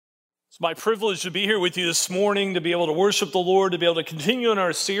It's my privilege to be here with you this morning, to be able to worship the Lord, to be able to continue in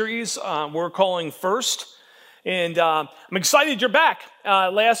our series we're calling First. And I'm excited you're back.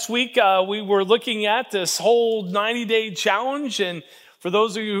 Last week, we were looking at this whole 90-day challenge. And for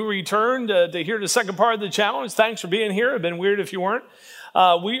those of you who returned to hear the second part of the challenge, thanks for being here. It'd been weird if you weren't.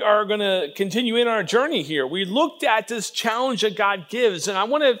 We are going to continue in our journey here. We looked at this challenge that God gives. And I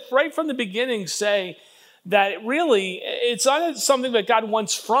want to, right from the beginning, say that really, it's not something that God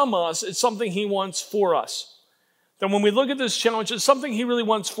wants from us, it's something He wants for us. That when we look at this challenge, it's something He really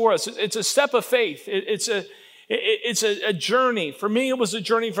wants for us. It's a step of faith. It's a journey. For me, it was a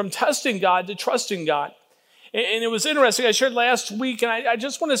journey from testing God to trusting God. And it was interesting. I shared last week, and I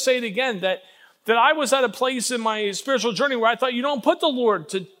just want to say it again, that I was at a place in my spiritual journey where I thought, you don't put the Lord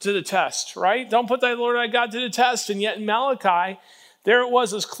to the test, right? Don't put thy Lord thy God to the test. And yet in Malachi, there it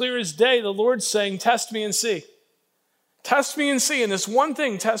was, as clear as day, the Lord saying, test me and see. Test me and see. And this one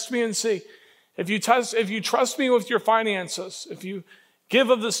thing, test me and see. If you trust me with your finances, if you give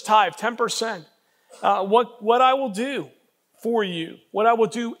of this tithe, 10%, what I will do for you, what I will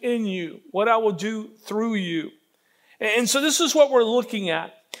do in you, what I will do through you. And so this is what we're looking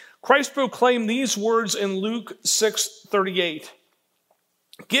at. Christ proclaimed these words in Luke 6:38.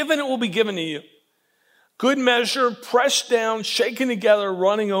 Given it will be given to you. Good measure, pressed down, shaken together,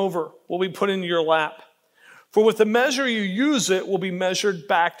 running over, will be put into your lap. For with the measure you use, it will be measured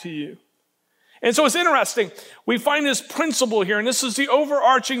back to you. And so it's interesting. We find this principle here, and this is the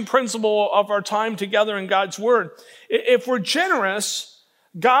overarching principle of our time together in God's Word. If we're generous,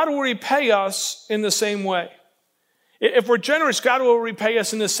 God will repay us in the same way. If we're generous, God will repay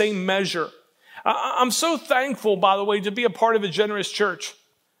us in the same measure. I'm so thankful, by the way, to be a part of a generous church.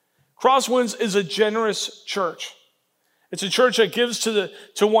 Crosswinds is a generous church. It's a church that gives to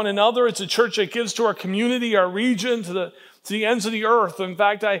one another. It's a church that gives to our community, our region, to the ends of the earth. In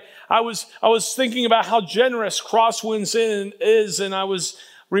fact, I was thinking about how generous Crosswinds is, and I was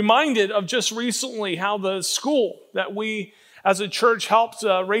reminded of just recently how the school that we as a church helped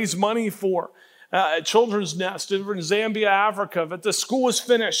raise money for, Children's Nest over in Zambia, Africa, that the school was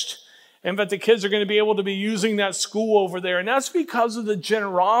finished. And that the kids are going to be able to be using that school over there. And that's because of the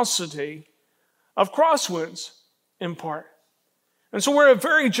generosity of Crosswinds, in part. And so we're a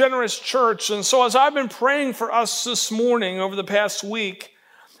very generous church. And so as I've been praying for us this morning over the past week,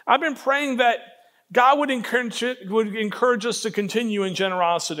 I've been praying that God would encourage us to continue in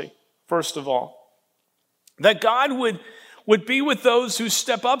generosity, first of all. That God would be with those who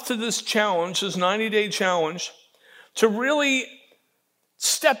step up to this challenge, this 90-day challenge, to really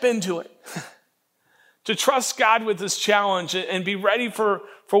step into it, to trust God with this challenge and be ready for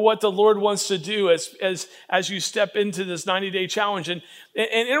what the Lord wants to do as you step into this 90-day challenge. And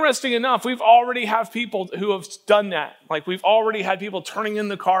interesting enough, we've already have people who have done that. Like we've already had people turning in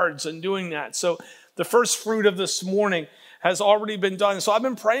the cards and doing that. So the first fruit of this morning has already been done. So I've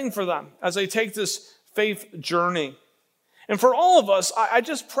been praying for them as they take this faith journey. And for all of us, I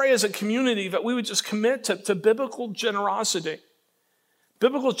just pray as a community that we would just commit to biblical generosity.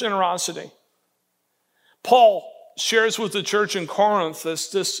 Biblical generosity. Paul shares with the church in Corinth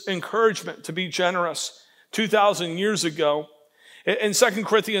this encouragement to be generous 2,000 years ago. In 2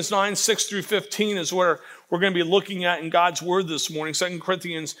 Corinthians 9, 6 through 15 is where we're going to be looking at in God's Word this morning. 2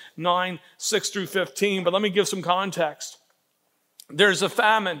 Corinthians 9, 6 through 15. But let me give some context. There's a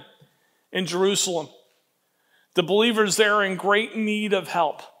famine in Jerusalem. The believers there are in great need of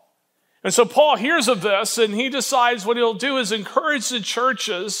help. And so Paul hears of this, and he decides what he'll do is encourage the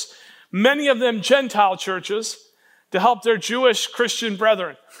churches, many of them Gentile churches, to help their Jewish Christian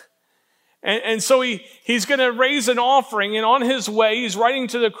brethren. And so he's going to raise an offering, and on his way, he's writing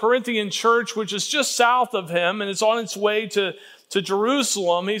to the Corinthian church, which is just south of him, and it's on its way to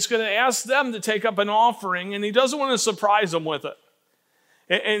Jerusalem. He's going to ask them to take up an offering, and he doesn't want to surprise them with it.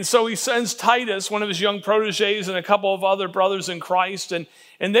 And so he sends Titus, one of his young proteges, and a couple of other brothers in Christ, and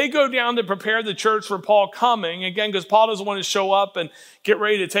they go down to prepare the church for Paul coming, again, because Paul doesn't want to show up and get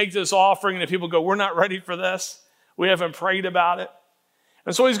ready to take this offering, and if people go, we're not ready for this, we haven't prayed about it.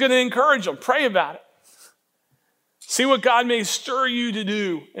 And so he's going to encourage them, pray about it. See what God may stir you to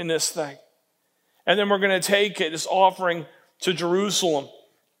do in this thing. And then we're going to take this offering to Jerusalem.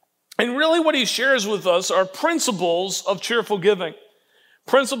 And really what he shares with us are principles of cheerful giving.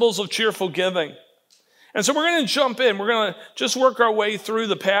 Principles of cheerful giving. And so we're going to jump in. We're going to just work our way through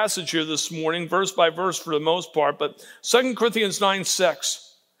the passage here this morning, verse by verse for the most part. But 2 Corinthians 9,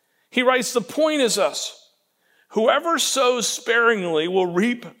 6. He writes, the point is this. Whoever sows sparingly will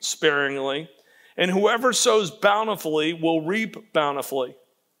reap sparingly, and whoever sows bountifully will reap bountifully.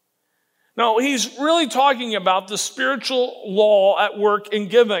 Now, he's really talking about the spiritual law at work in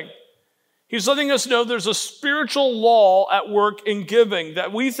giving. He's letting us know there's a spiritual law at work in giving,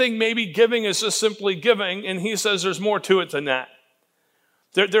 that we think maybe giving is just simply giving, and he says there's more to it than that.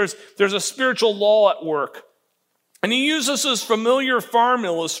 There's a spiritual law at work. And he uses this familiar farm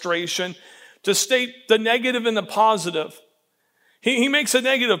illustration to state the negative and the positive. He makes a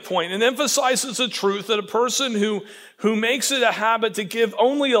negative point and emphasizes the truth that a person who makes it a habit to give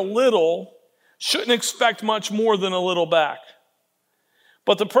only a little shouldn't expect much more than a little back.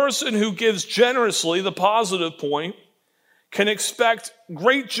 But the person who gives generously, the positive point, can expect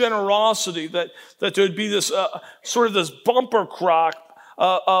great generosity, that there would be this sort of this bumper crop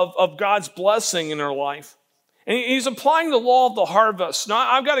of God's blessing in their life. And he's applying the law of the harvest. Now,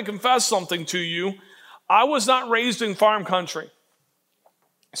 I've got to confess something to you. I was not raised in farm country.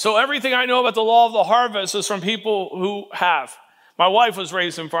 So everything I know about the law of the harvest is from people who have. My wife was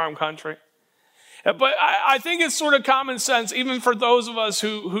raised in farm country. But I think it's sort of common sense, even for those of us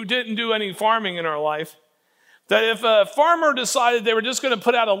who didn't do any farming in our life, that if a farmer decided they were just going to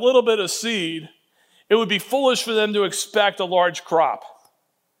put out a little bit of seed, it would be foolish for them to expect a large crop.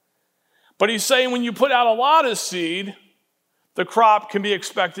 But he's saying when you put out a lot of seed, the crop can be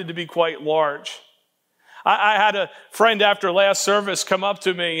expected to be quite large. I had a friend after last service come up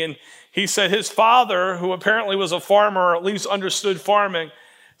to me, and he said his father, who apparently was a farmer or at least understood farming,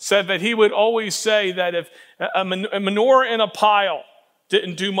 said that he would always say that if a manure in a pile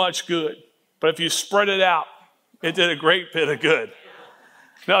didn't do much good, but if you spread it out, it did a great bit of good.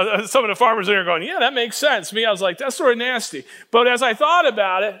 Now, some of the farmers there are going, yeah, that makes sense. Me, I was like, that's sort of nasty. But as I thought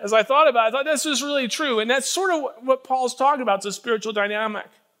about it, I thought this is really true. And that's sort of what Paul's talking about, the spiritual dynamic.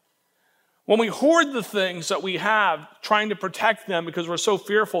 When we hoard the things that we have, trying to protect them because we're so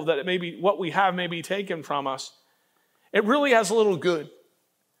fearful that what we have may be taken from us, it really has a little good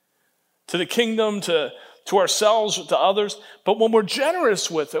to the kingdom, to ourselves, to others. But when we're generous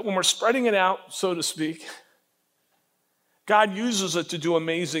with it, when we're spreading it out, so to speak, God uses it to do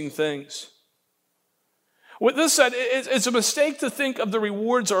amazing things. With this said, it's a mistake to think of the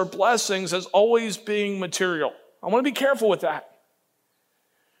rewards or blessings as always being material. I want to be careful with that.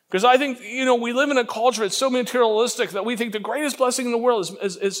 Because I think, we live in a culture that's so materialistic that we think the greatest blessing in the world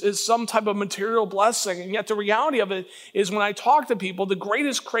is some type of material blessing. And yet the reality of it is when I talk to people, the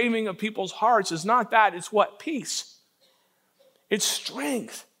greatest craving of people's hearts is not that. It's what? Peace. It's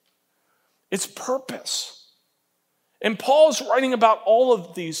strength. It's purpose. And Paul's writing about all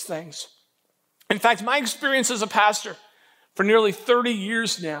of these things. In fact, my experience as a pastor for nearly 30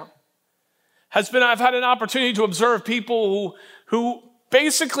 years now has been I've had an opportunity to observe people who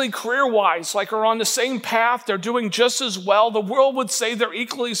basically career-wise, are on the same path. They're doing just as well. The world would say they're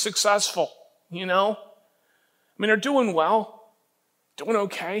equally successful, they're doing well, doing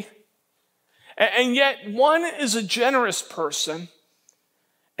okay. And yet one is a generous person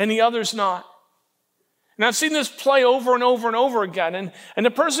and the other's not. And I've seen this play over and over and over again. And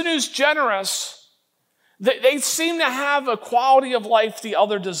the person who's generous, they seem to have a quality of life the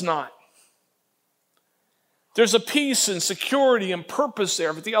other does not. There's a peace and security and purpose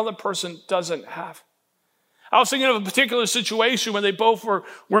there, but the other person doesn't have. I was thinking of a particular situation where they both were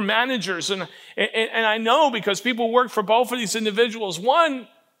managers. And I know because people worked for both of these individuals. One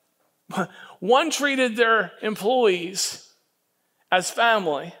treated their employees as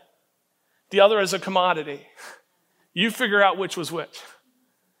family, the other as a commodity. You figure out which was which.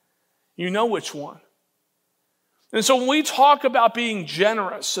 You know which one. And so when we talk about being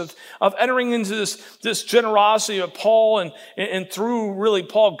generous, of entering into this generosity of Paul and through really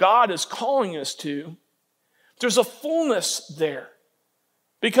Paul, God is calling us to, there's a fullness there.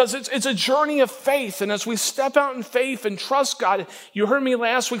 Because it's a journey of faith. And as we step out in faith and trust God, you heard me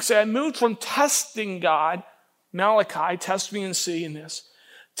last week say I moved from testing God, Malachi, test me and see in this,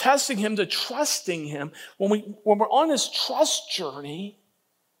 testing him to trusting him. When we're on this trust journey,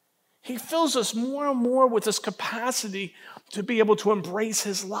 he fills us more and more with this capacity to be able to embrace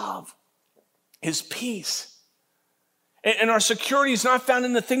his love, his peace. And our security is not found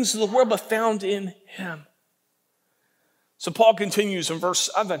in the things of the world, but found in him. So Paul continues in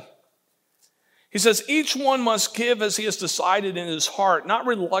verse 7. He says, each one must give as he has decided in his heart, not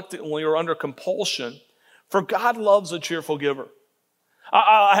reluctantly or under compulsion, for God loves a cheerful giver.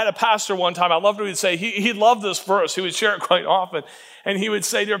 I had a pastor one time, I loved what he'd say. He loved this verse. He would share it quite often. And he would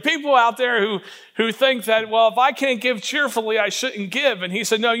say, there are people out there who think that, well, if I can't give cheerfully, I shouldn't give. And he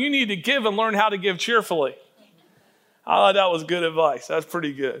said, no, you need to give and learn how to give cheerfully. I thought that was good advice. That's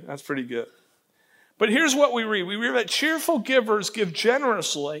pretty good. That's pretty good. But here's what we read. We read that cheerful givers give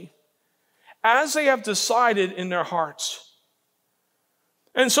generously as they have decided in their hearts.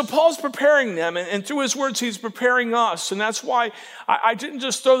 And so Paul's preparing them, and through his words, he's preparing us. And that's why I didn't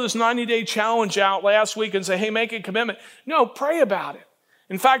just throw this 90-day challenge out last week and say, hey, make a commitment. No, pray about it.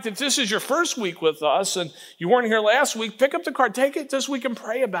 In fact, if this is your first week with us and you weren't here last week, pick up the card, take it this week and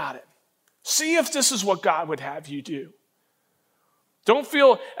pray about it. See if this is what God would have you do. Don't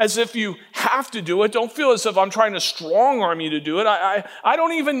feel as if you have to do it. Don't feel as if I'm trying to strong arm you to do it. I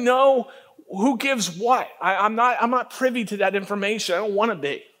don't even know who gives what. I'm not privy to that information. I don't want to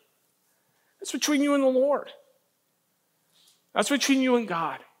be. That's between you and the Lord. That's between you and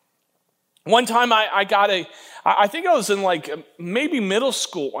God. One time I think I was in maybe middle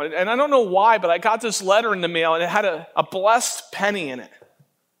school, and I don't know why, but I got this letter in the mail, and it had a blessed penny in it.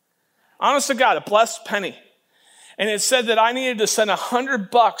 Honest to God, a blessed penny. And it said that I needed to send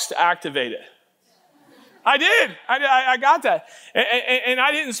 $100 to activate it. I did. I got that. And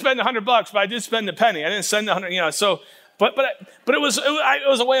I didn't spend $100, but I did spend the penny. I didn't send the 100, so, but it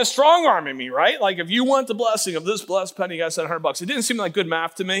was a way of strong arming me, right? Like, if you want the blessing of this blessed penny, you got to send $100. It didn't seem like good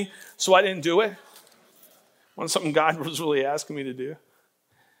math to me, so I didn't do it. It wasn't something God was really asking me to do.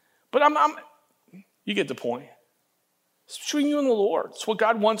 But you get the point. It's between you and the Lord. It's what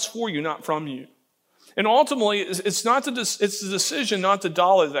God wants for you, not from you. And ultimately, it's the decision, not the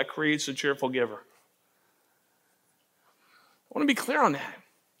dollar, that creates a cheerful giver. I want to be clear on that.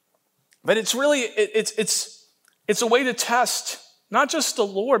 But it's really, it's a way to test not just the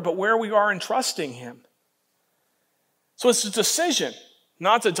Lord, but where we are in trusting him. So it's a decision,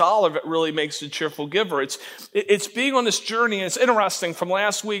 not the dollar, that really makes a cheerful giver. It's being on this journey. And it's interesting, from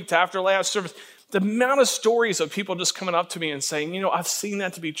last week to after last service, the amount of stories of people just coming up to me and saying, I've seen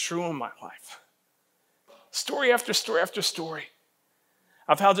that to be true in my life. Story after story after story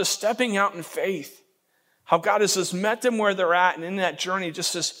of how just stepping out in faith, how God has just met them where they're at, and in that journey,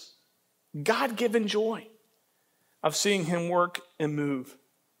 just this God-given joy of seeing him work and move.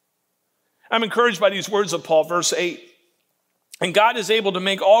 I'm encouraged by these words of Paul, verse 8. And God is able to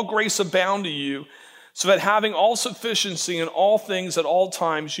make all grace abound to you, so that having all sufficiency in all things at all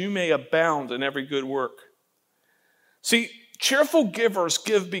times, you may abound in every good work. See, cheerful givers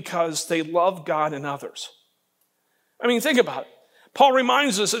give because they love God and others. I mean, think about it. Paul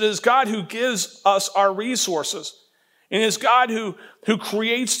reminds us it is God who gives us our resources, and it is God who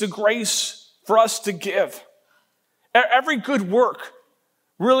creates the grace for us to give. Every good work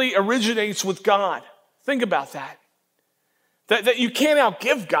really originates with God. Think about that. That you can't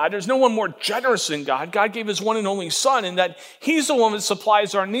outgive God. There's no one more generous than God. God gave his one and only Son, and that he's the one that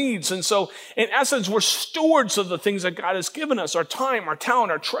supplies our needs. And so, in essence, we're stewards of the things that God has given us, our time, our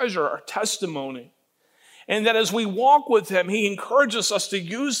talent, our treasure, our testimony. And that as we walk with him, he encourages us to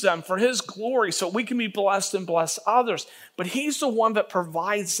use them for his glory so we can be blessed and bless others. But he's the one that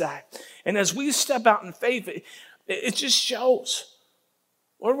provides that. And as we step out in faith, it just shows,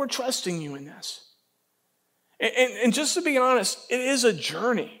 Lord, we're trusting you in this. And just to be honest, it is a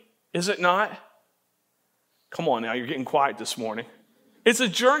journey, is it not? Come on now, you're getting quiet this morning. It's a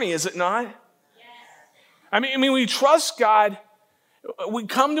journey, is it not? Yes. I mean, we trust God. We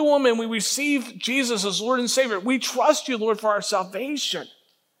come to him and we receive Jesus as Lord and Savior. We trust you, Lord, for our salvation.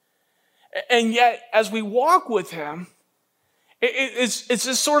 And yet, as we walk with him, it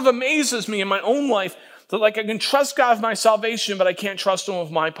just sort of amazes me in my own life that I can trust God with my salvation, but I can't trust him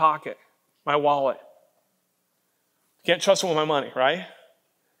with my pocket, my wallet. I can't trust him with my money, right?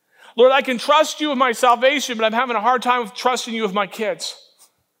 Lord, I can trust you with my salvation, but I'm having a hard time with trusting you with my kids.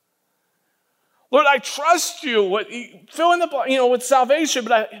 Lord, I trust you with, fill in the, with salvation,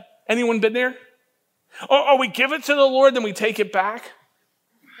 but anyone been there? Or we give it to the Lord, then we take it back?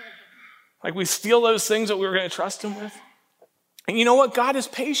 Like we steal those things that we were going to trust him with? And you know what? God is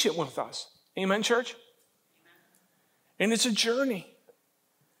patient with us. Amen, church? And it's a journey.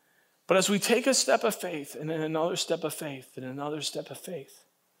 But as we take a step of faith, and then another step of faith, and another step of faith,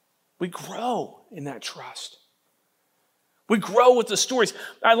 we grow in that trust. We grow with the stories.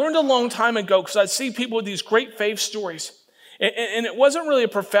 I learned a long time ago, because I'd see people with these great faith stories. And it wasn't really a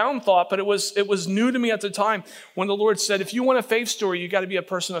profound thought, but it was new to me at the time when the Lord said, if you want a faith story, you got to be a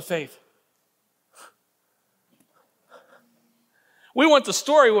person of faith. We want the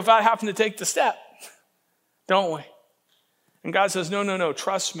story without having to take the step, don't we? And God says, no,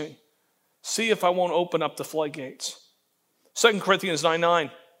 trust me. See if I won't open up the floodgates. 2 Corinthians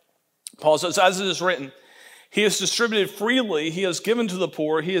 9:9, Paul says, as it is written, he has distributed freely, he has given to the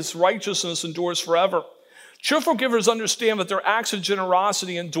poor, his righteousness endures forever. Cheerful givers understand that their acts of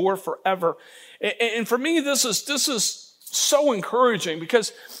generosity endure forever. And for me, this is so encouraging,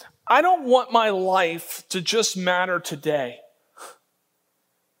 because I don't want my life to just matter today.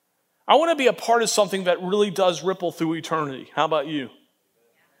 I want to be a part of something that really does ripple through eternity. How about you?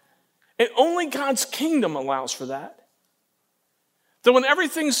 And only God's kingdom allows for that. That when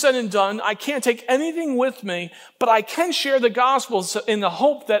everything's said and done, I can't take anything with me, but I can share the gospel in the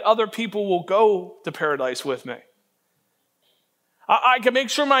hope that other people will go to paradise with me. I can make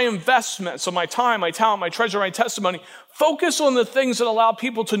sure my investments, so my time, my talent, my treasure, my testimony, focus on the things that allow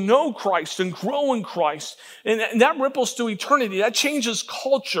people to know Christ and grow in Christ. And that ripples through eternity. That changes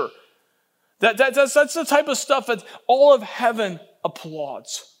culture. That's the type of stuff that all of heaven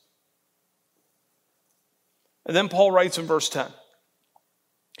applauds. And then Paul writes in verse 10,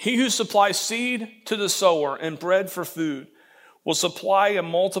 he who supplies seed to the sower and bread for food will supply and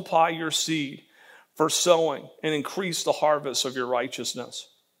multiply your seed for sowing and increase the harvest of your righteousness.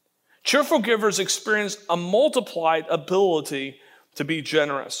 Cheerful givers experience a multiplied ability to be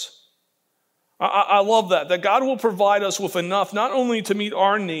generous. I love that God will provide us with enough not only to meet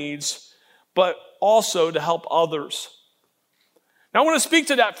our needs, but also to help others. Now I want to speak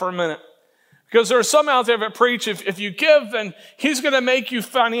to that for a minute. Because there are some out there that preach, if you give, then he's going to make you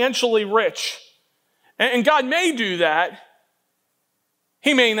financially rich. And God may do that.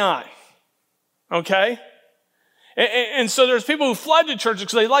 He may not. Okay? And so there's people who fled to church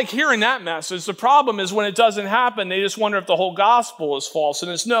because they like hearing that message. The problem is when it doesn't happen, they just wonder if the whole gospel is false.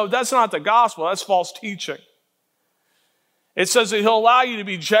 And no, that's not the gospel. That's false teaching. It says that he'll allow you to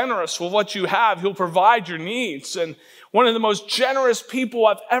be generous with what you have. He'll provide your needs. And one of the most generous people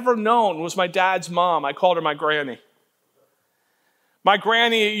I've ever known was my dad's mom. I called her my granny. My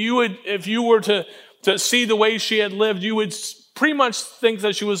granny, if you were to see the way she had lived, you would pretty much think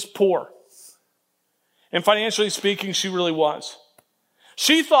that she was poor. And financially speaking, she really was.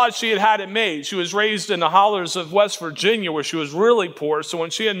 She thought she had it made. She was raised in the hollers of West Virginia where she was really poor. So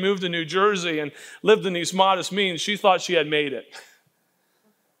when she had moved to New Jersey and lived in these modest means, she thought she had made it.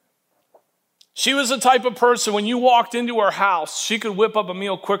 She was the type of person, when you walked into her house, she could whip up a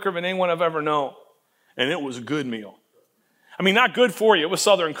meal quicker than anyone I've ever known. And it was a good meal. I mean, not good for you. It was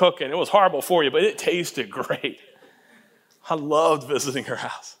Southern cooking. It was horrible for you, but it tasted great. I loved visiting her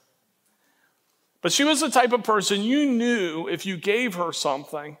house. But she was the type of person you knew if you gave her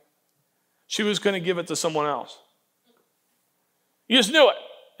something, she was going to give it to someone else. You just knew it.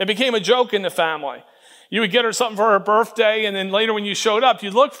 It became a joke in the family. You would get her something for her birthday, and then later when you showed up,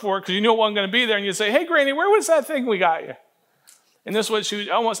 you'd look for it because you knew it wasn't going to be there, and you'd say, hey, Granny, where was that thing we got you? And this was, she would,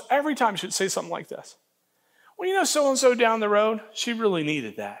 almost every time she would say something like this. Well, you know so-and-so down the road? She really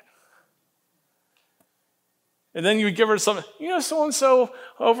needed that. And then you would give her something, you know so-and-so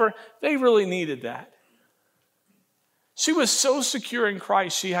over, they really needed that. She was so secure in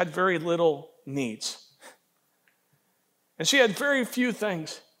Christ, she had very little needs. And she had very few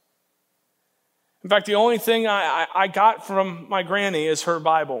things. In fact, the only thing I got from my granny is her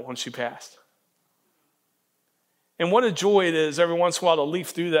Bible when she passed. And what a joy it is every once in a while to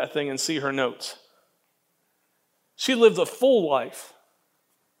leaf through that thing and see her notes. She lived a full life,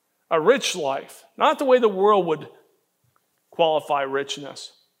 a rich life, not the way the world would qualify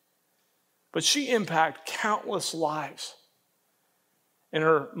richness, but she impacted countless lives in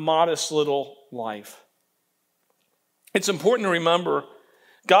her modest little life. It's important to remember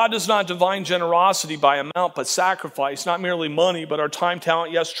God does not divine generosity by amount, but sacrifice, not merely money, but our time,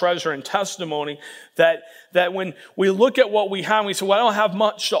 talent, yes, treasure, and testimony. That when we look at what we have, and we say, well, I don't have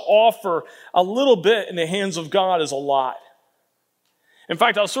much to offer, a little bit in the hands of God is a lot. In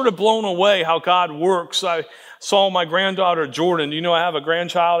fact, I was sort of blown away how God works. I saw my granddaughter, Jordan. Do you know I have a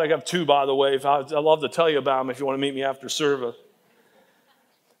grandchild? I have two, by the way. I'd love to tell you about them if you want to meet me after service.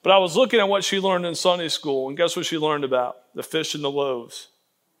 But I was looking at what she learned in Sunday school, and guess what she learned about? The fish and the loaves.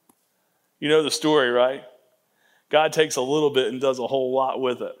 You know the story, right? God takes a little bit and does a whole lot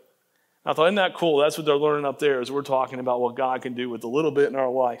with it. I thought, isn't that cool? That's what they're learning up there, is we're talking about what God can do with a little bit in our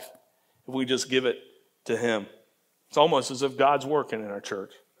life if we just give it to him. It's almost as if God's working in our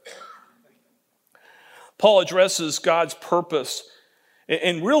church. Paul addresses God's purpose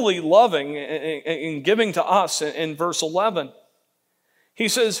in really loving and giving to us in verse 11. He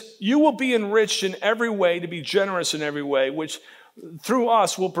says, you will be enriched in every way to be generous in every way, which through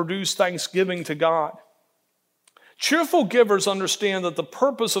us will produce thanksgiving to God. Cheerful givers understand that the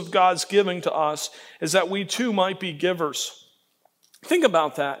purpose of God's giving to us is that we too might be givers. Think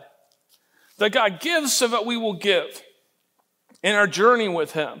about that. That God gives so that we will give in our journey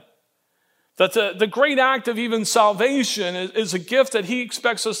with him. That the great act of even salvation is a gift that he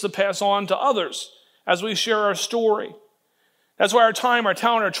expects us to pass on to others as we share our story. That's why our time, our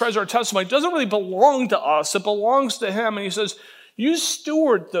talent, our treasure, our testimony doesn't really belong to us. It belongs to him. And he says, you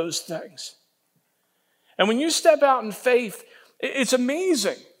steward those things. And when you step out in faith, it's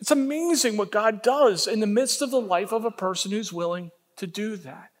amazing. It's amazing what God does in the midst of the life of a person who's willing to do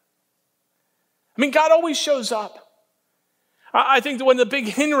that. I mean, God always shows up. I think that one of the big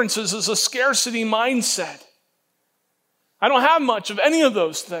hindrances is a scarcity mindset. I don't have much of any of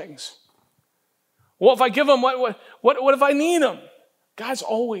those things. Well, if I give them, what if I need them? God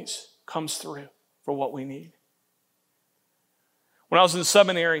always comes through for what we need. When I was in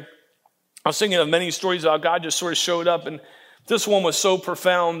seminary, I was thinking of many stories about God just sort of showed up, and this one was so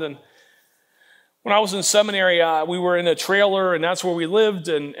profound. And when I was in seminary, we were in a trailer, and that's where we lived,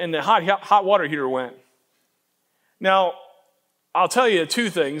 and the hot water heater went. Now, I'll tell you two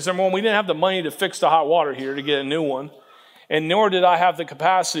things. Number one, we didn't have the money to fix the hot water heater to get a new one, and nor did I have the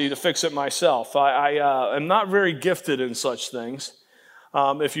capacity to fix it myself. I am not very gifted in such things.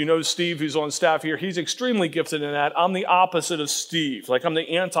 If you know Steve, who's on staff here, he's extremely gifted in that. I'm the opposite of Steve. Like, I'm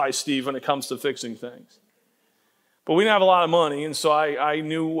the anti-Steve when it comes to fixing things. But we didn't have a lot of money, and so I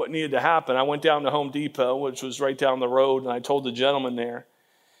knew what needed to happen. I went down to Home Depot, which was right down the road, and I told the gentleman there.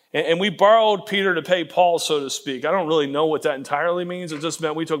 And we borrowed Peter to pay Paul, so to speak. I don't really know what that entirely means. It just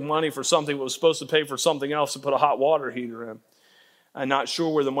meant we took money for something that was supposed to pay for something else to put a hot water heater in. I'm not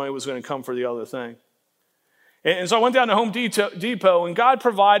sure where the money was going to come for the other thing. And so I went down to Home Depot, and God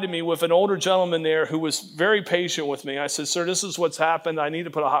provided me with an older gentleman there who was very patient with me. I said, "Sir, this is what's happened. I need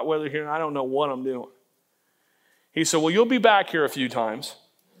to put a hot water heater in. I don't know what I'm doing." He said, "Well, you'll be back here a few times,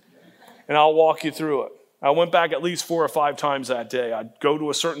 and I'll walk you through it." I went back at least 4 or 5 times that day. I'd go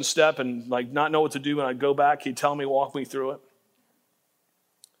to a certain step and not know what to do, and I'd go back. He'd tell me, walk me through it.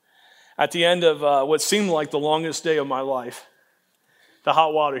 At the end of what seemed like the longest day of my life, the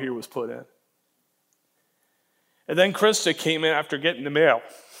hot water heater was put in. And then Krista came in after getting the mail.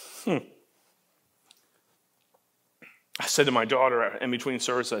 I said to my daughter in between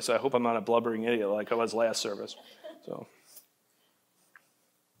services, I said, "I hope I'm not a blubbering idiot like I was last service."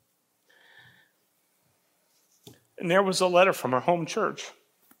 And there was a letter from our home church.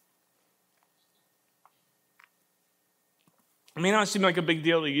 It may not seem like a big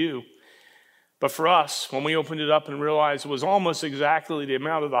deal to you, but for us, when we opened it up and realized it was almost exactly the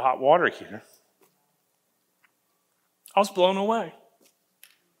amount of the hot water heater, I was blown away.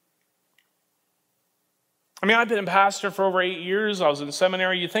 I mean, I've been a pastor for over 8 years. I was in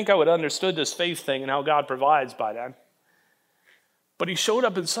seminary. You'd think I would have understood this faith thing and how God provides by then. But he showed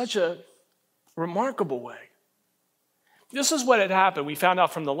up in such a remarkable way. This is what had happened. We found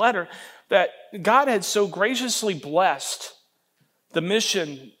out from the letter that God had so graciously blessed the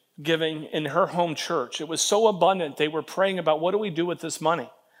mission giving in her home church. It was so abundant. They were praying about, what do we do with this money?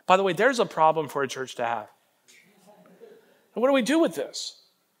 By the way, there's a problem for a church to have. And what do we do with this?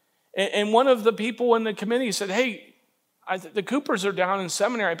 And one of the people in the committee said, "Hey, the Coopers are down in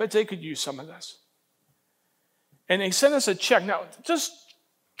seminary. I bet they could use some of this." And they sent us a check. Now, just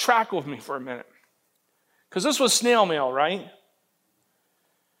track with me for a minute. Because this was snail mail, right?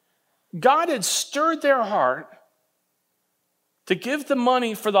 God had stirred their heart to give the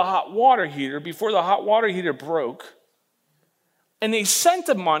money for the hot water heater before the hot water heater broke. And they sent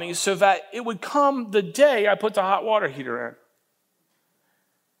the money so that it would come the day I put the hot water heater in.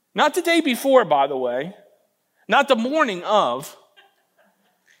 Not the day before, by the way. Not the morning of.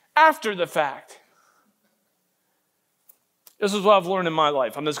 After the fact. This is what I've learned in my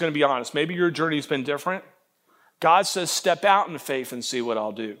life. I'm just going to be honest. Maybe your journey's been different. God says, step out in faith and see what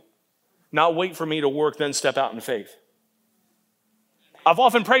I'll do. Not wait for me to work, then step out in faith. I've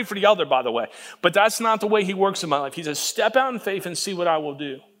often prayed for the other, by the way, but that's not the way he works in my life. He says, step out in faith and see what I will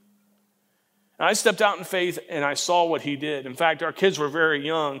do. And I stepped out in faith and I saw what he did. In fact, our kids were very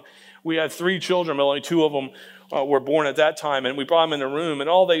young. We had 3 children, but only 2 of them were born at that time. And we brought them in the room, and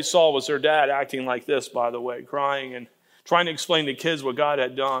all they saw was their dad acting like this, by the way, crying and trying to explain to kids what God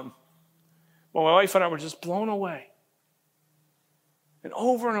had done. Well, my wife and I were just blown away. And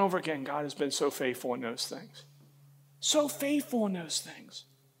over again, God has been so faithful in those things. So faithful in those things.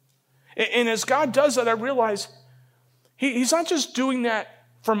 And as God does that, I realize he's not just doing that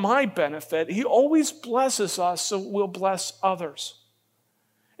for my benefit. He always blesses us so we'll bless others.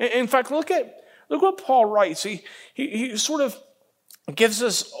 In fact, look what Paul writes. He sort of gives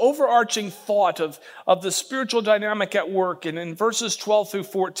us overarching thought of the spiritual dynamic at work. And in verses 12 through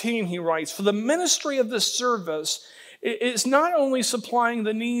 14, he writes, "For the ministry of this service is not only supplying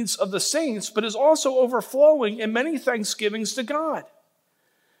the needs of the saints, but is also overflowing in many thanksgivings to God.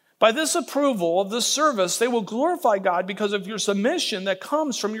 By this approval of this service, they will glorify God because of your submission that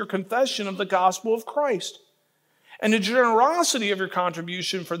comes from your confession of the gospel of Christ, and the generosity of your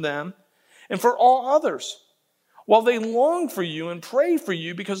contribution for them and for all others, while they long for you and pray for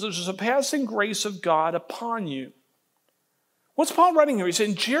you because of the surpassing grace of God upon you." What's Paul writing here? He's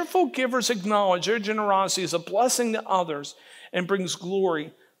saying, cheerful givers acknowledge their generosity is a blessing to others and brings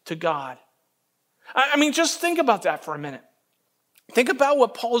glory to God. I mean, just think about that for a minute. Think about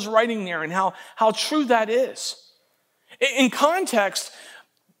what Paul's writing there and how true that is. In context,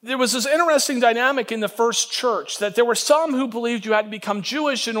 there was this interesting dynamic in the first church that there were some who believed you had to become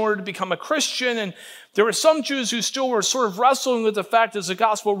Jewish in order to become a Christian, and there were some Jews who still were sort of wrestling with the fact, is the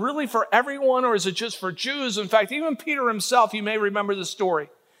gospel really for everyone or is it just for Jews? In fact, even Peter himself, you may remember the story.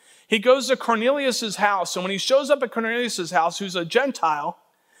 He goes to Cornelius' house, and when he shows up at Cornelius' house, who's a Gentile,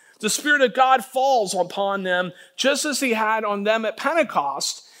 the Spirit of God falls upon them just as he had on them at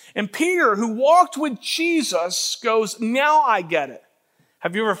Pentecost. And Peter, who walked with Jesus, goes, now I get it.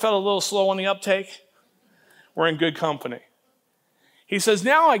 Have you ever felt a little slow on the uptake? We're in good company. He says,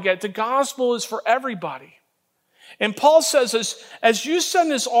 now I get it. The gospel is for everybody. And Paul says, as you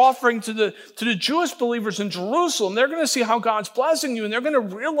send this offering to the Jewish believers in Jerusalem, they're going to see how God's blessing you, and they're going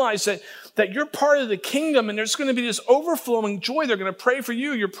to realize that you're part of the kingdom, and there's going to be this overflowing joy. They're going to pray for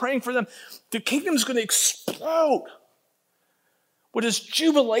you. You're praying for them. The kingdom's going to explode with this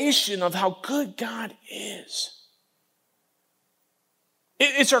jubilation of how good God is.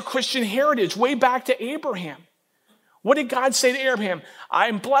 It's our Christian heritage, way back to Abraham. What did God say to Abraham?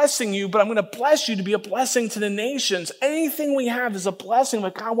 I'm blessing you, but I'm going to bless you to be a blessing to the nations. Anything we have is a blessing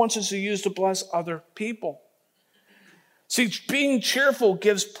that God wants us to use to bless other people. See, being cheerful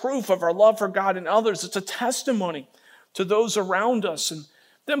gives proof of our love for God and others. It's a testimony to those around us. And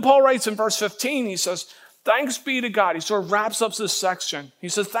then Paul writes in verse 15, he says, thanks be to God. He sort of wraps up this section. He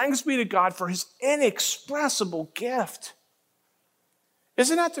says, thanks be to God for his inexpressible gift.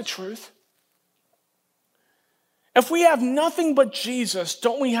 Isn't that the truth? If we have nothing but Jesus,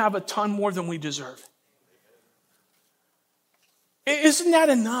 don't we have a ton more than we deserve? Isn't that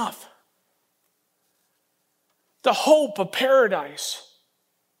enough? The hope of paradise.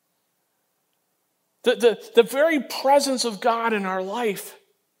 The very presence of God in our life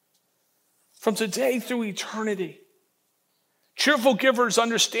from today through eternity. Cheerful givers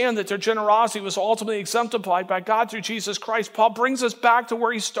understand that their generosity was ultimately exemplified by God through Jesus Christ. Paul brings us back to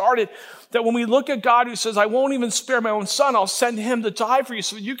where he started, that when we look at God who says, I won't even spare my own son, I'll send him to die for you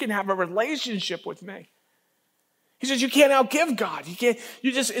so you can have a relationship with me. He says, you can't outgive God.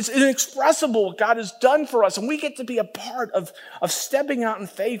 It's inexpressible what God has done for us. And we get to be a part of stepping out in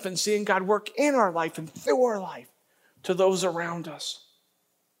faith and seeing God work in our life and through our life to those around us.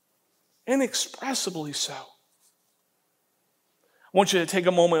 Inexpressibly so. I want you to take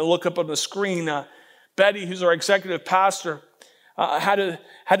a moment and look up on the screen. Betty, who's our executive pastor, had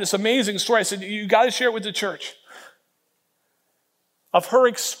this amazing story. I said, you got to share it with the church. Of her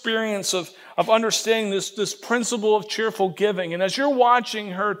experience of understanding this principle of cheerful giving. And as you're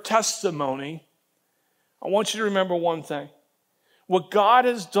watching her testimony, I want you to remember one thing. What God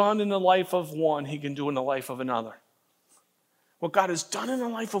has done in the life of one, he can do in the life of another. What God has done in the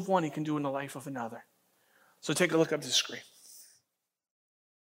life of one, he can do in the life of another. So take a look up the screen.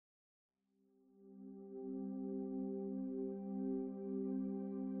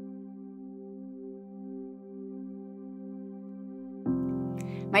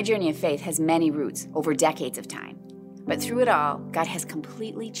 My journey of faith has many roots over decades of time, but through it all, God has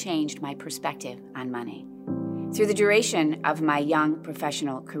completely changed my perspective on money. Through the duration of my young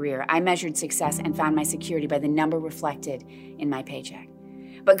professional career, I measured success and found my security by the number reflected in my paycheck.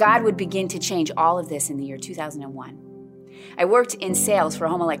 But God would begin to change all of this in the year 2001. I worked in sales for a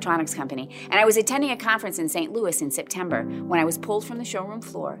home electronics company, and I was attending a conference in St. Louis in September when I was pulled from the showroom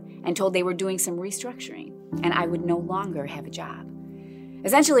floor and told they were doing some restructuring, and I would no longer have a job.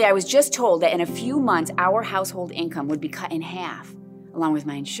 Essentially, I was just told that in a few months, our household income would be cut in half, along with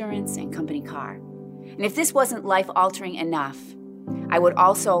my insurance and company car. And if this wasn't life-altering enough, I would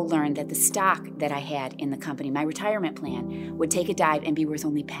also learn that the stock that I had in the company, my retirement plan, would take a dive and be worth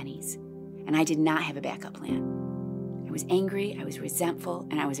only pennies. And I did not have a backup plan. I was angry, I was resentful,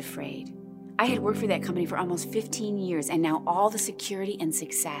 and I was afraid. I had worked for that company for almost 15 years, and now all the security and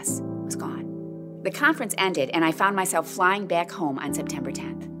success was gone. The conference ended, and I found myself flying back home on September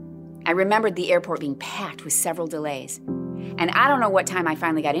 10th. I remembered the airport being packed with several delays. And I don't know what time I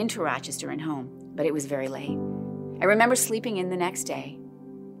finally got into Rochester and home, but it was very late. I remember sleeping in the next day,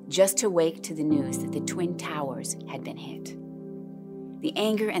 just to wake to the news that the Twin Towers had been hit. The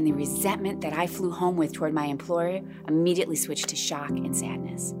anger and the resentment that I flew home with toward my employer immediately switched to shock and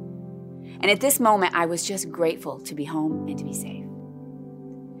sadness. And at this moment, I was just grateful to be home and to be safe.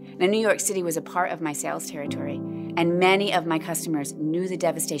 Now, New York City was a part of my sales territory, and many of my customers knew the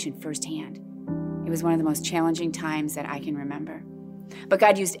devastation firsthand. It was one of the most challenging times that I can remember. But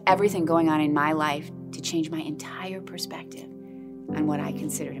God used everything going on in my life to change my entire perspective on what I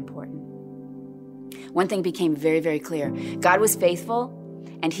considered important. One thing became very, very clear. God was faithful,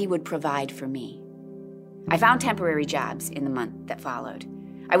 and he would provide for me. I found temporary jobs in the month that followed.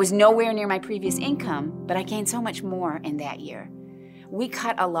 I was nowhere near my previous income, but I gained so much more in that year. We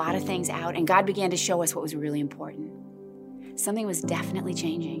cut a lot of things out, and God began to show us what was really important. Something was definitely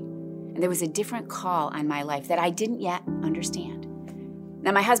changing, and there was a different call on my life that I didn't yet understand.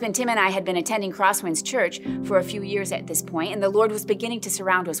 Now, my husband Tim and I had been attending Crosswinds Church for a few years at this point, and the Lord was beginning to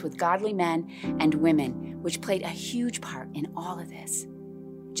surround us with godly men and women, which played a huge part in all of this.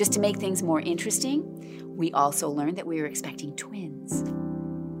 Just to make things more interesting, we also learned that we were expecting twins.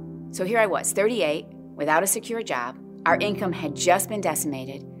 So here I was, 38, without a secure job. Our income had just been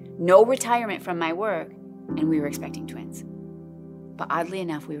decimated, no retirement from my work, and we were expecting twins. But oddly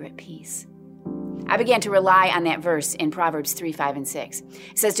enough, we were at peace. I began to rely on that verse in Proverbs 3, 5, and 6.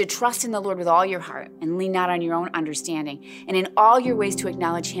 It says to trust in the Lord with all your heart and lean not on your own understanding, and in all your ways to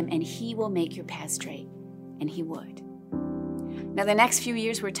acknowledge him, and he will make your path straight. And he would. Now, the next few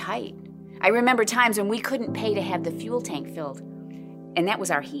years were tight. I remember times when we couldn't pay to have the fuel tank filled, and that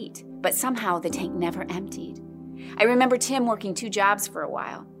was our heat, but somehow the tank never emptied. I remember Tim working 2 jobs for a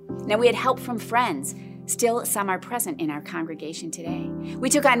while. Now, we had help from friends. Still, some are present in our congregation today. We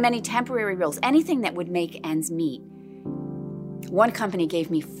took on many temporary roles, anything that would make ends meet. One company gave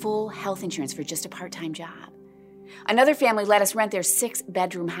me full health insurance for just a part-time job. Another family let us rent their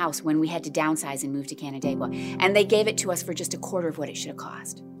 6-bedroom house when we had to downsize and move to Canandaigua, and they gave it to us for just a quarter of what it should have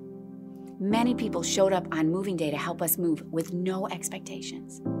cost. Many people showed up on moving day to help us move with no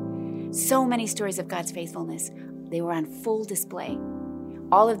expectations. So many stories of God's faithfulness, they were on full display.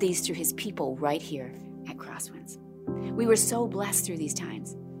 All of these through his people right here at Crosswinds. We were so blessed through these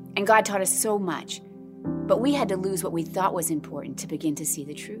times, and God taught us so much, but we had to lose what we thought was important to begin to see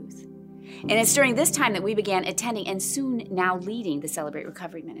the truth. And it's during this time that we began attending and soon now leading the Celebrate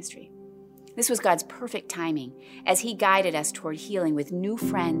Recovery Ministry. This was God's perfect timing as he guided us toward healing with new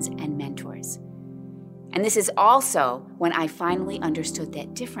friends and mentors. And this is also when I finally understood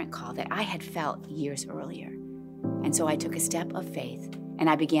that different call that I had felt years earlier. And so I took a step of faith and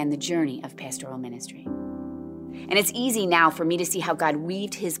I began the journey of pastoral ministry. And it's easy now for me to see how God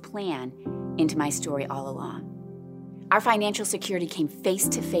weaved his plan into my story all along. Our financial security came face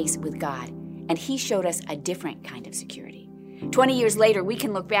to face with God, and he showed us a different kind of security. 20 years later, we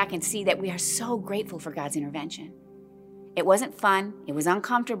can look back and see that we are so grateful for God's intervention. It wasn't fun, it was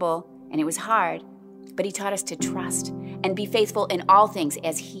uncomfortable, and it was hard, but he taught us to trust and be faithful in all things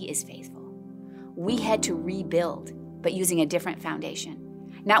as he is faithful. We had to rebuild, but using a different foundation.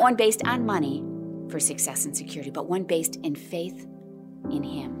 Not one based on money for success and security, but one based in faith in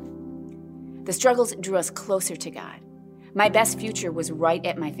him. The struggles drew us closer to God. My best future was right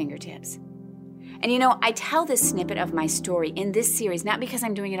at my fingertips. And you know, I tell this snippet of my story in this series, not because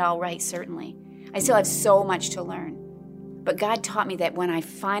I'm doing it all right, certainly. I still have so much to learn. But God taught me that when I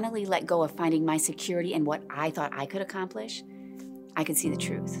finally let go of finding my security in what I thought I could accomplish, I could see the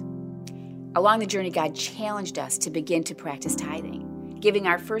truth. Along the journey, God challenged us to begin to practice tithing, giving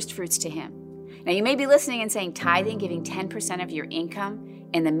our first fruits to him. Now, you may be listening and saying, tithing, giving 10% of your income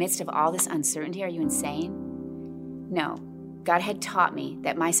in the midst of all this uncertainty, are you insane? No, God had taught me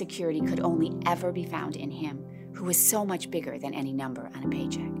that my security could only ever be found in him, who was so much bigger than any number on a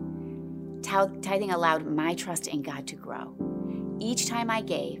paycheck. Tithing allowed my trust in God to grow. Each time I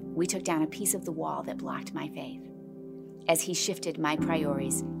gave, we took down a piece of the wall that blocked my faith, as he shifted my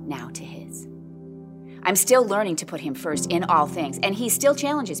priorities now to his. I'm still learning to put him first in all things, and he still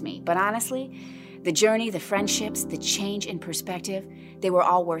challenges me, but honestly, the journey, the friendships, the change in perspective, they were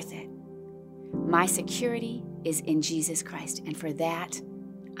all worth it. My security is in Jesus Christ, and for that,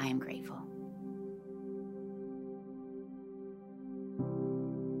 I am grateful.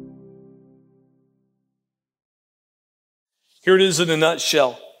 Here it is in a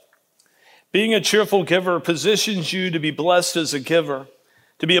nutshell. Being a cheerful giver positions you to be blessed as a giver,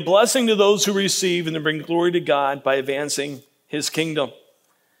 to be a blessing to those who receive, and to bring glory to God by advancing his kingdom.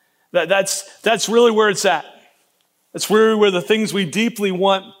 That's really where it's at. That's really where the things we deeply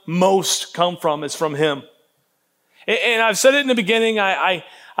want most come from, is from him. And I've said it in the beginning, I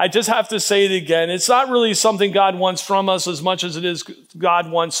just have to say it again. It's not really something God wants from us as much as it is God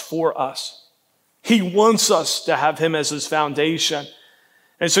wants for us. He wants us to have him as his foundation.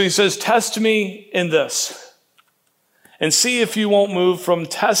 And so he says, test me in this and see if you won't move from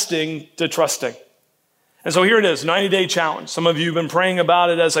testing to trusting. And so here it is, 90-day challenge. Some of you have been praying about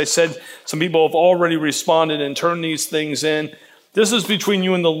it. As I said, some people have already responded and turned these things in. This is between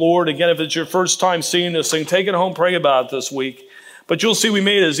you and the Lord. Again, if it's your first time seeing this thing, take it home, pray about it this week. But you'll see we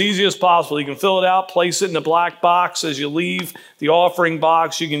made it as easy as possible. You can fill it out, place it in the black box as you leave the offering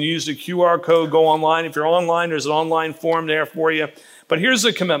box. You can use the QR code, go online. If you're online, there's an online form there for you. But here's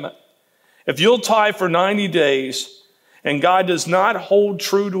the commitment. If you'll tithe for 90 days and God does not hold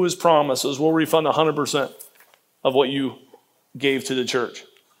true to his promises, we'll refund 100% of what you gave to the church.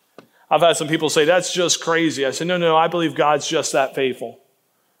 I've had some people say, that's just crazy. I said, no, I believe God's just that faithful.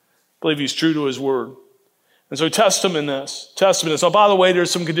 I believe he's true to his word. And so test him in this. Oh, by the way,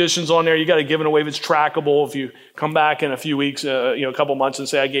 there's some conditions on there. You got to give it away if it's trackable. If you come back in a few weeks, a couple months and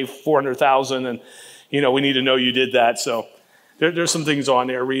say, I gave $400,000 and, we need to know you did that. So there's some things on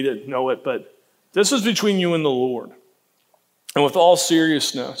there. Read it, know it. But this is between you and the Lord. And with all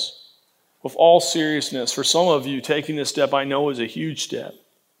seriousness, for some of you, taking this step I know is a huge step.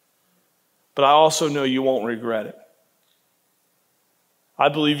 But I also know you won't regret it. I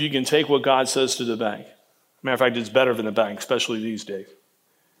believe you can take what God says to the bank. Matter of fact, it's better than the bank, especially these days.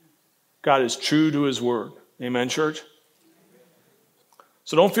 God is true to his word. Amen, church?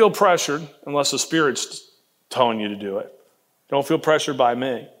 So don't feel pressured unless the Spirit's telling you to do it. Don't feel pressured by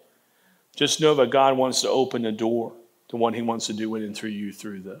me. Just know that God wants to open the door to what he wants to do in and through you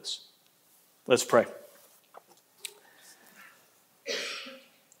through this. Let's pray.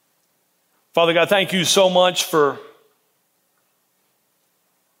 Father God, thank you so much for,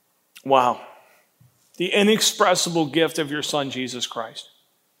 the inexpressible gift of your Son, Jesus Christ.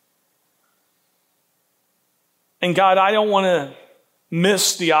 And God, I don't want to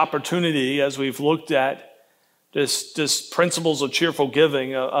miss the opportunity as we've looked at this principles of cheerful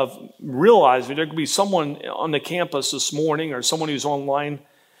giving, of realizing there could be someone on the campus this morning or someone who's online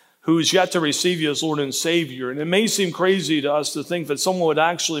who's yet to receive you as Lord and Savior. And it may seem crazy to us to think that someone would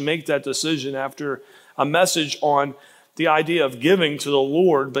actually make that decision after a message on the idea of giving to the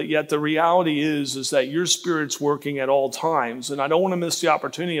Lord, but yet the reality is that your Spirit's working at all times. And I don't want to miss the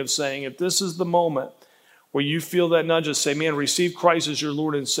opportunity of saying, if this is the moment where you feel that nudge to say, man, receive Christ as your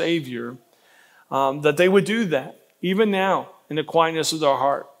Lord and Savior, that they would do that, even now, in the quietness of their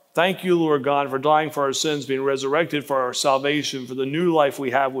heart. Thank you, Lord God, for dying for our sins, being resurrected for our salvation, for the new life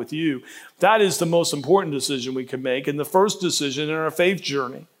we have with you. That is the most important decision we can make, and the first decision in our faith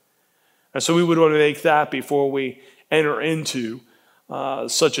journey. And so we would want to make that before we enter into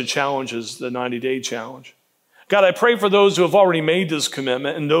such a challenge as the 90-day challenge. God, I pray for those who have already made this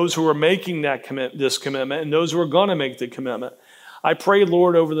commitment and those who are making this commitment and those who are going to make the commitment. I pray,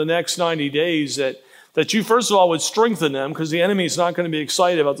 Lord, over the next 90 days that you, first of all, would strengthen them because the enemy is not going to be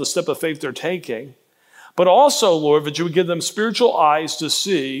excited about the step of faith they're taking. But also, Lord, that you would give them spiritual eyes to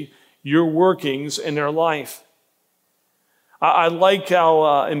see your workings in their life. I like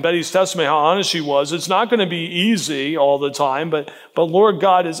how in Betty's testimony, how honest she was. It's not going to be easy all the time, but Lord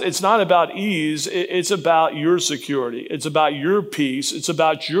God, it's not about ease. It's about your security. It's about your peace. It's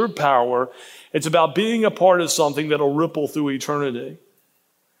about your power. It's about being a part of something that'll ripple through eternity.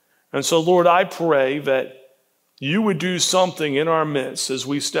 And so, Lord, I pray that you would do something in our midst as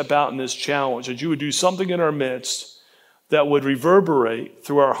we step out in this challenge, that you would do something in our midst that would reverberate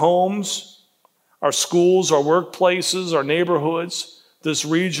through our homes, our schools, our workplaces, our neighborhoods, this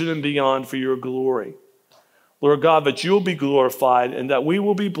region and beyond for your glory. Lord God, that you'll be glorified and that we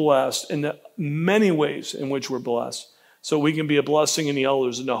will be blessed in the many ways in which we're blessed, so we can be a blessing in the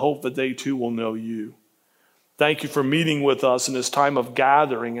others in the hope that they too will know you. Thank you for meeting with us in this time of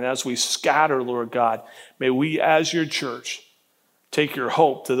gathering. And as we scatter, Lord God, may we as your church take your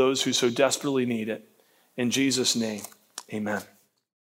hope to those who so desperately need it. In Jesus' name, amen.